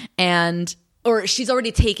 Or she's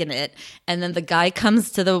already taken it, and then the guy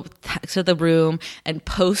comes to the room and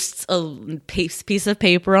posts a piece of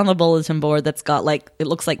paper on the bulletin board that's got like, it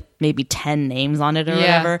looks like maybe 10 names on it or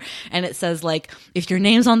whatever, and it says like, if your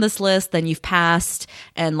name's on this list, then you've passed,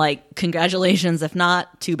 and like, congratulations, if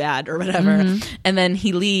not, too bad or whatever. And then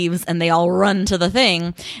he leaves, and they all run to the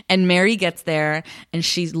thing, and Mary gets there, and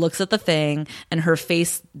she looks at the thing, and her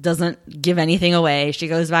face doesn't give anything away. She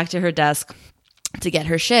goes back to her desk to get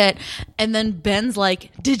her shit, and then Ben's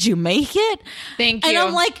like, did you make it? Thank you. And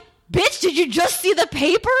I'm like, bitch, did you just see the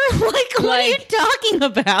paper? Like, what are you talking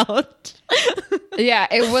about? Yeah,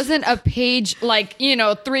 it wasn't a page like,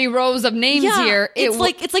 3 rows of names here. It's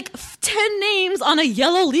like 10 names on a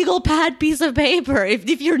yellow legal pad piece of paper.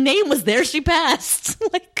 If your name was there, she passed.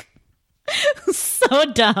 Like,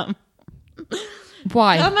 so dumb.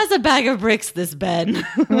 Why? Dumb as a bag of bricks, this Ben.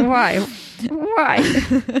 Why?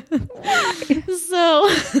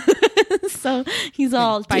 So he's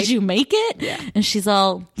all, did you make it? Yeah. And she's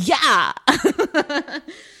all, yeah.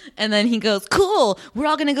 And then he goes, cool, we're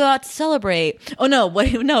all going to go out to celebrate. Oh, no,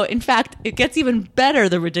 no, in fact, it gets even better,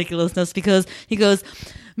 the ridiculousness, because he goes,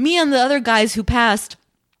 me and the other guys who passed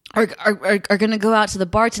are going to go out to the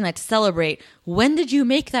bar tonight to celebrate. When did you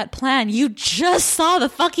make that plan? You just saw the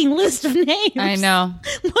fucking list of names. I know.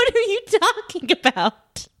 What are you talking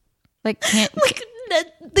about? Like,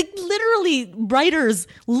 literally, writers,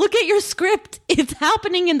 look at your script. It's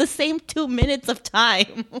happening in the same 2 minutes of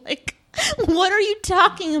time. Like, what are you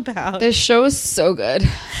talking about? this show is so good.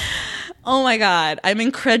 Oh my God. I'm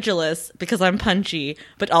incredulous because I'm punchy,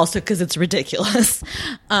 but also because it's ridiculous.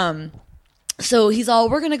 So he's all,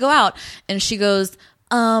 we're going to go out. And she goes,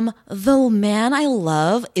 the man I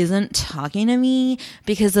love isn't talking to me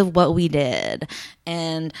because of what we did.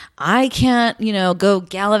 And I can't, go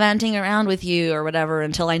gallivanting around with you or whatever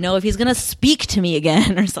until I know if he's going to speak to me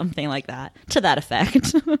again or something like that, to that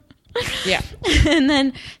effect. Yeah. And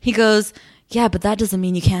then he goes, yeah, but that doesn't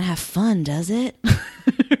mean you can't have fun, does it?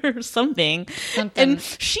 Or something. And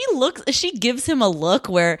she gives him a look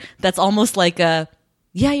where that's almost like a,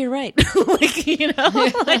 yeah, you're right. Like,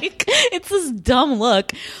 like it's this dumb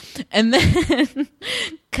look. And then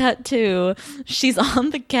cut to, she's on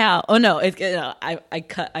the couch. Oh no,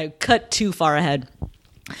 I cut too far ahead.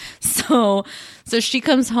 So she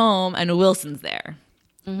comes home and Wilson's there,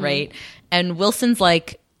 right? And Wilson's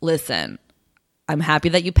like, listen, I'm happy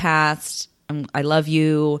that you passed. I love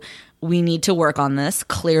you. We need to work on this.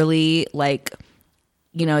 Clearly, like,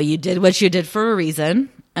 you did what you did for a reason.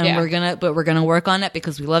 And we're gonna work on it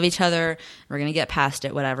because we love each other. We're gonna get past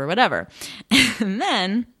it, whatever. And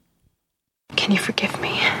then, can you forgive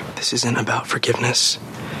me? This isn't about forgiveness.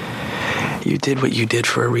 You did what you did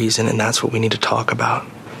for a reason, and that's what we need to talk about.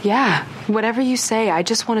 Yeah, whatever you say, I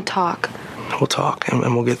just want to talk. We'll talk,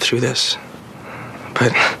 and we'll get through this.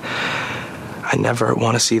 But I never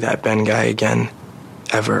want to see that Ben guy again,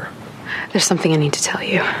 ever. There's something I need to tell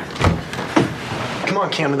you. Come on,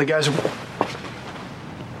 Camden, the guys are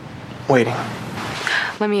waiting.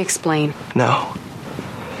 Let me explain. No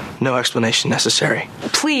explanation necessary.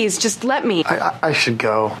 Please, just let me. I should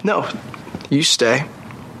go. No, you stay.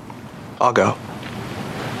 I'll go.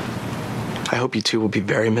 I hope you two will be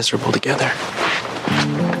very miserable together.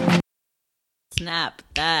 Snap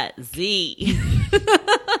that Z.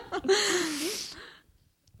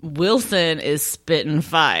 Wilson is spitting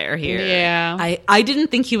fire here. Yeah. I didn't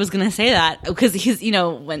think he was going to say that because he's,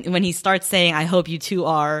 when he starts saying, I hope you two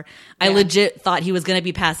are, I legit thought he was going to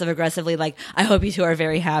be passive aggressively like, I hope you two are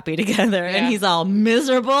very happy together. Yeah. And he's all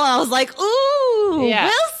miserable. I was like, ooh,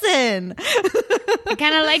 Wilson. I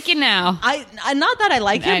kind of like you now. I not that I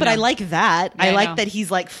like him, but I like that. I like that he's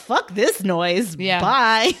like, fuck this noise. Yeah.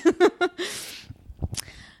 Bye.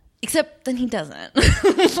 Except then he doesn't.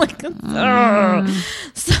 Like,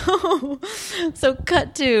 so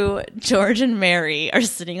cut to George and Mary are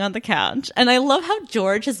sitting on the couch, and I love how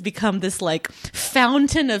George has become this like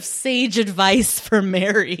fountain of sage advice for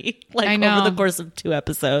Mary, like over the course of 2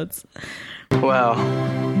 episodes. Well,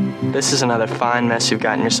 this is another fine mess you've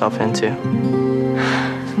gotten yourself into.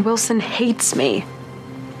 Wilson hates me,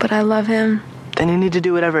 but I love him. Then you need to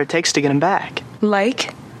do whatever it takes to get him back.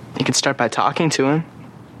 Like? You can start by talking to him.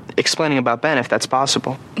 Explaining about Ben if that's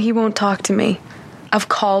possible. He won't talk to me. I've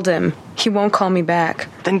called him. He won't call me back.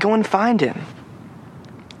 Then go and find him.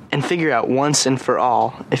 And figure out once and for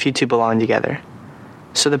all if you two belong together.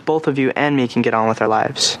 So that both of you and me can get on with our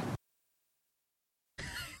lives.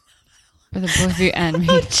 For the both of you and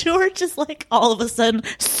me. George is like all of a sudden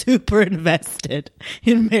super invested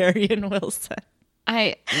in Mary and Wilson.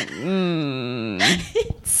 It's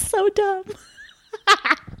so dumb.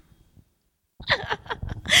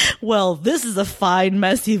 Well, this is a fine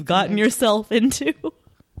mess you've gotten yourself into.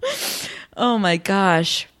 Oh my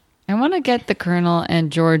gosh. I want to get the Colonel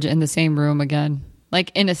and George in the same room again. Like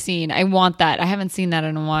in a scene. I want that. I haven't seen that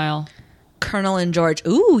in a while. Colonel and George.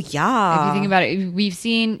 Ooh, yeah. If you think about it, we've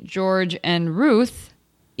seen George and Ruth.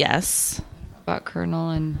 Yes. About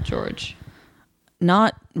Colonel and George.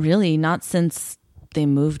 Not really. Not since they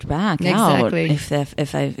moved back out.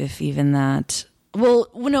 If even that. Well,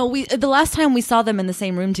 no, the last time we saw them in the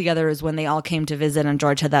same room together is when they all came to visit and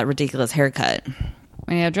George had that ridiculous haircut.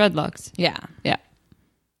 When he had dreadlocks. Yeah. Yeah.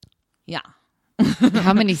 Yeah.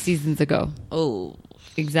 How many seasons ago? Oh.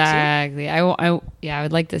 Exactly. I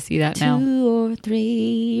would like to see that 2 now. 2 or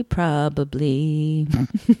 3, probably.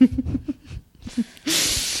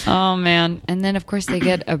 Oh, man. And then, of course, they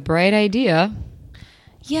get a bright idea.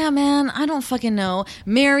 Yeah, man, I don't fucking know.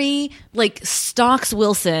 Mary, like, stalks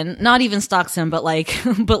Wilson. Not even stalks him, but like,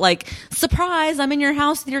 surprise, I'm in your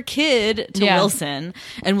house with your kid to Wilson.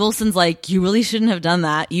 And Wilson's like, you really shouldn't have done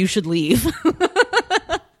that. You should leave.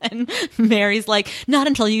 And Mary's like, not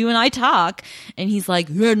until you and I talk. And he's like,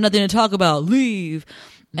 you had nothing to talk about. Leave.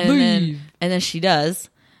 And then she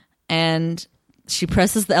does. And she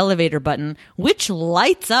presses the elevator button, which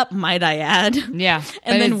lights up, might I add. Yeah.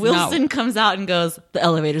 And then Wilson comes out and goes, the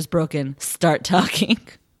elevator's broken. Start talking.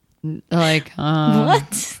 Like,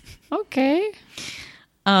 what? Okay.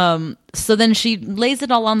 So then she lays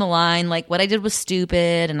it all on the line, like, what I did was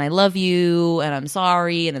stupid, and I love you, and I'm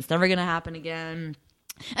sorry, and it's never going to happen again.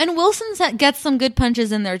 And Wilson gets some good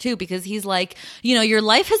punches in there too, because he's like, you know, your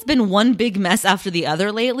life has been one big mess after the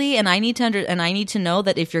other lately, and I need to know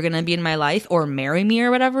that if you're gonna be in my life or marry me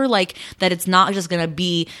or whatever, like that it's not just gonna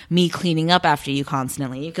be me cleaning up after you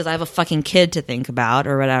constantly, because I have a fucking kid to think about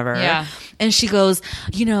or whatever. Yeah. And she goes,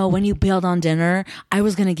 you know, when you bailed on dinner, I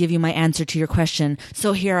was gonna give you my answer to your question,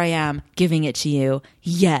 so here I am giving it to you.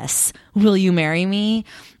 Yes, will you marry me?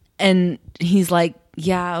 And he's like,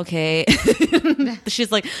 yeah, okay.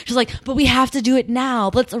 she's like, but we have to do it now.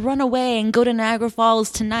 Let's run away and go to Niagara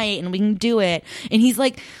Falls tonight and we can do it. And he's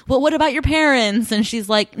like, well, what about your parents? And she's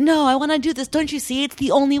like, no, I want to do this. Don't you see? It's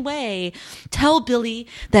the only way. Tell Billy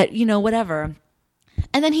that, you know, whatever.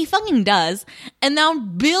 And then he fucking does. And now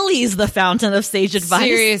Billy's the fountain of sage advice.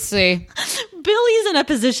 Seriously. Billy's in a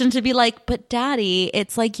position to be like, but Daddy,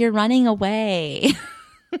 it's like you're running away.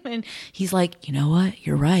 And he's like, you know what?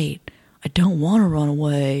 You're right. I don't want to run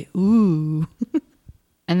away. Ooh.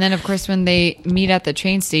 And then, of course, when they meet at the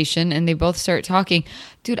train station and they both start talking,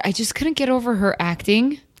 dude, I just couldn't get over her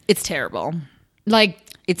acting. It's terrible. Like,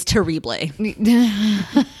 it's terrible.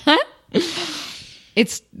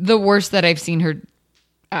 It's the worst that I've seen her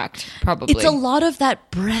act, probably. It's a lot of that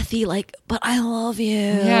breathy, like, but I love you.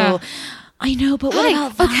 Yeah. I know, but what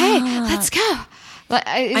about that? Okay, let's go.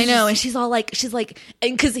 I know, and she's like,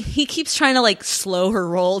 because he keeps trying to like slow her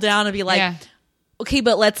roll down and be like, okay,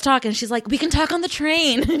 but let's talk. And she's like, we can talk on the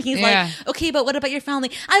train. And he's like, okay, but what about your family?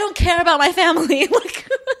 I don't care about my family. Like,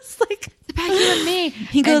 it's like it's about you and me.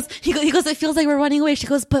 He goes, it feels like we're running away. She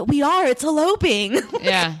goes, but we are. It's eloping.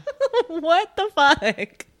 Yeah. What the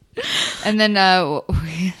fuck? And then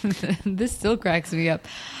this still cracks me up.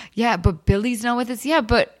 Yeah, but Billy's not with us. Yeah,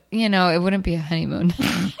 but you know, it wouldn't be a honeymoon.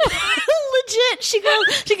 Legit. She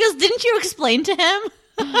goes, didn't you explain to him?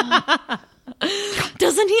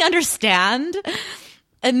 Doesn't he understand?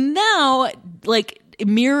 And now, like,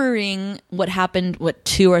 mirroring what happened,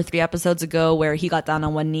 2 or 3 episodes ago, where he got down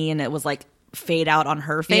on one knee and it was like fade out on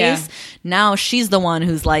her face. Yeah. Now she's the one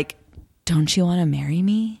who's like, don't you want to marry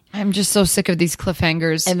me? I'm just so sick of these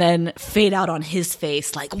cliffhangers. And then fade out on his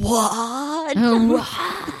face, like, what?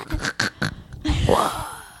 What?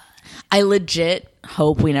 I legit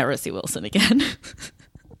hope we never see Wilson again.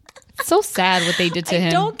 So sad what they did to him.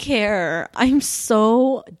 I don't care. I'm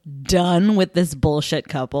so done with this bullshit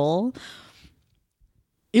couple.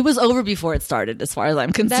 It was over before it started, as far as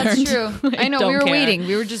I'm concerned. That's true. I know. We were waiting.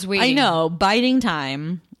 We were just waiting. I know. Biding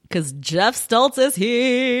time. Because Jeff Stoltz is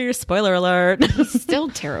here. Spoiler alert. Still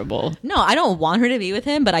terrible. No, I don't want her to be with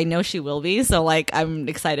him, but I know she will be. So, like, I'm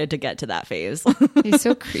excited to get to that phase. He's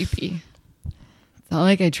so creepy. It's not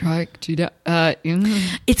like I tracked you down.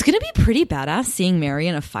 It's going to be pretty badass seeing Mary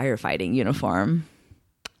in a firefighting uniform.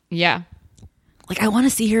 Yeah. Like, I want to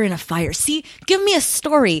see her in a fire. See, give me a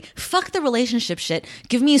story. Fuck the relationship shit.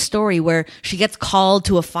 Give me a story where she gets called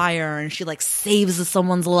to a fire and she, like, saves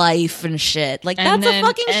someone's life and shit. Like, that's a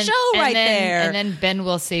fucking show right there. And then Ben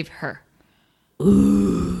will save her.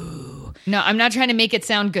 Ooh. No, I'm not trying to make it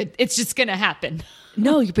sound good. It's just going to happen.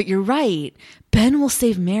 No, but you're right. Ben will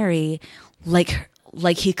save Mary like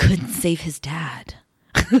he couldn't save his dad.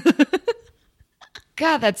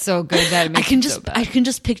 God, that's so good. That makes I can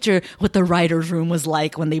just picture what the writer's room was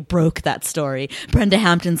like when they broke that story. Brenda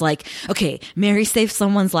Hampton's like, okay, Mary saved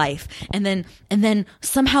someone's life, and then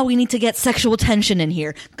somehow we need to get sexual tension in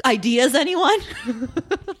here. Ideas, anyone?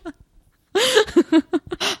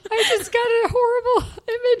 I just got a horrible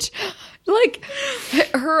image. Like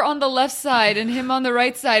her on the left side and him on the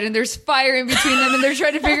right side, and there's fire in between them, and they're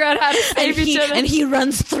trying to figure out how to save each other. And he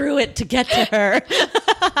runs through it to get to her.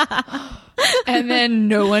 And then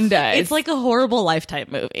no one dies. It's like a horrible Lifetime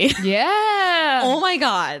movie. Yeah. Oh my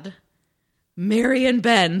God. Mary and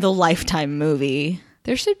Ben, the Lifetime movie.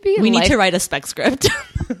 There should be We need to write a spec script.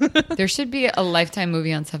 There should be a Lifetime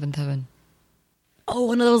movie on Seventh Heaven. Oh,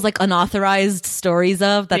 one of those like unauthorized stories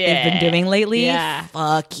of that they've been doing lately. Yeah.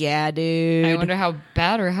 Fuck yeah, dude. I wonder how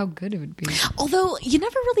bad or how good it would be. Although you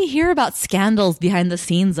never really hear about scandals behind the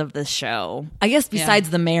scenes of this show. I guess besides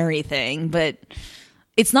the Mary thing, but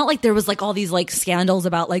it's not like there was like all these like scandals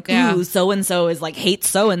about like, ooh, so-and-so is like hates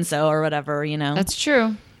so-and-so or whatever, you know? That's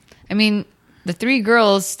true. I mean, the 3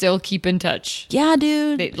 girls still keep in touch. Yeah,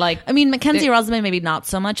 dude. I mean, Mackenzie Rosamond maybe not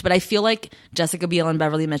so much, but I feel like Jessica Biel and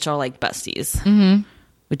Beverly Mitchell are like besties,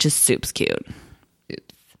 which is soup's cute.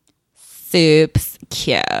 Soup's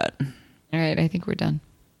cute. All right, I think we're done.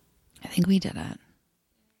 I think we did it.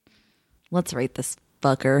 Let's rate this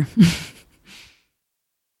fucker.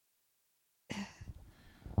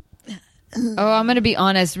 Oh, I'm going to be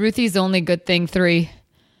honest. Ruthie's only good thing 3.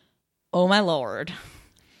 Oh, my Lord.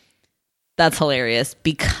 That's hilarious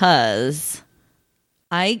because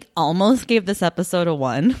I almost gave this episode a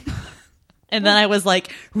 1. And then I was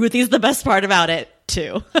like, Ruthie's the best part about it,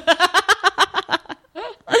 too.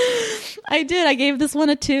 I did. I gave this one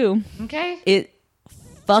a 2. Okay. It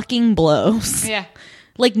fucking blows. Yeah.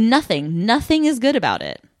 Like nothing. Nothing is good about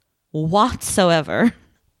it. Whatsoever.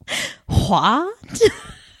 What?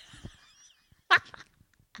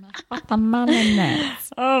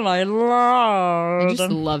 Oh my lord. I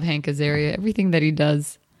just love Hank Azaria. Everything that he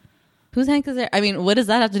does. Who's Hank Azaria? I mean, what does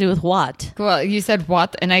that have to do with what? Well, you said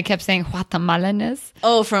what, and I kept saying Guatemalanes.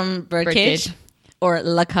 Oh, from Birdcage? Or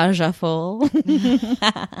La Caja Full?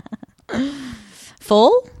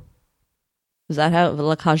 Full? Is that how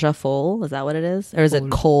La Caja Full? Is that what it is? Or is it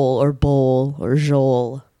Cole or Bowl or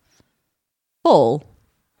Joel? Full.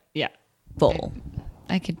 Yeah. Full.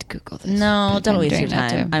 I could Google this. No, don't waste your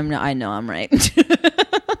time. I know I'm right.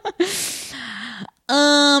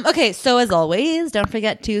 Okay, so as always, don't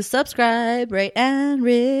forget to subscribe, rate, and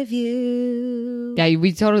review. Yeah,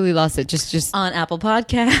 we totally lost it. Just on Apple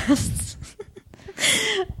Podcasts.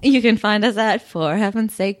 You can find us at For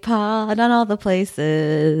Heaven's Sake Pod on all the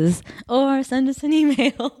places. Or send us an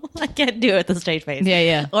email. I can't do it with a straight face.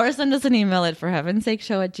 Yeah. Or send us an email at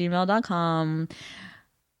forheavensakeshow@gmail.com.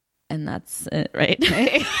 And that's it, right?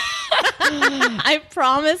 I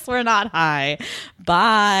promise we're not high.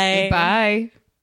 Bye. Bye.